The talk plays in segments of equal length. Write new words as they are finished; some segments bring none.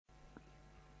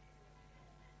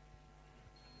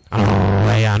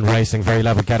and racing, very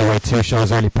level getaway, 2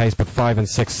 shows early pace, but 5 and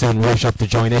 6 soon rush up to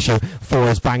join issue. 4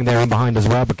 is bang there in behind as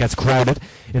well, but gets crowded.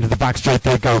 Into the back straight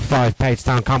they go. 5,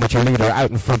 PAGESTOWN COMET, your leader, out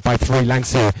in front by 3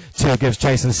 lengths here. 2 gives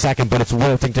chase in second, but it's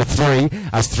wilting to 3,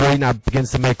 as 3 now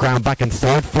begins to make ground back in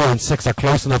third. 4 and 6 are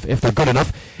close enough if they're good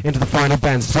enough. Into the final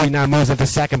bends, 3 now moves into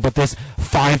second, but this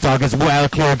 5 dog is well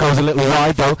clear, goes a little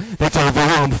wide though. They turn for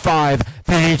home. 5,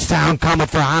 PAGESTOWN COMET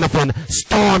for Hannafin,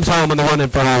 storms home on the run in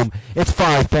for home. It's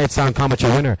 5, PAGESTOWN COMET,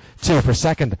 your winner. 2 for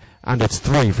second, and it's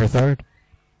 3 for third.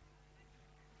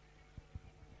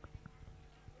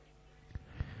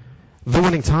 The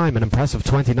winning time, an impressive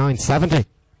 29.70.